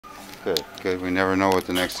Good, good. We never know what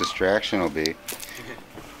the next distraction will be.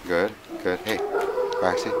 Good, good. Hey,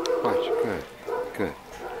 Roxie, watch. Good, good.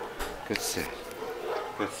 Good sit.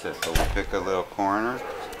 Good sit. So we pick a little corner.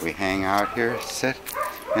 We hang out here, sit,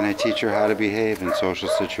 and I teach her how to behave in social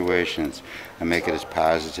situations. I make it as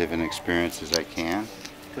positive an experience as I can.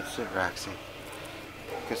 Good sit, Roxie.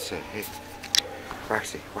 Good sit. Hey,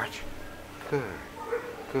 Roxie, watch. Good,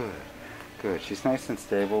 good, good. She's nice and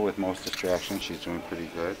stable with most distractions. She's doing pretty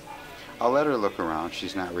good. I'll let her look around.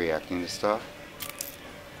 She's not reacting to stuff.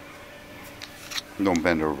 Don't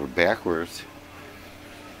bend over backwards.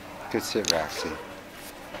 Good sit, Roxie.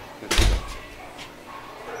 Good sit.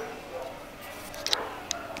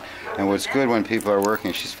 And what's good when people are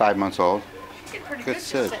working, she's 5 months old. Good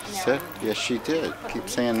sit. Sit. Yes, she did. Keep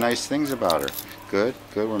saying nice things about her. Good,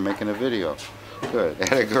 good. We're making a video. Good.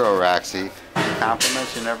 Atta girl, Roxie.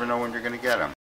 Compliments, you never know when you're going to get them.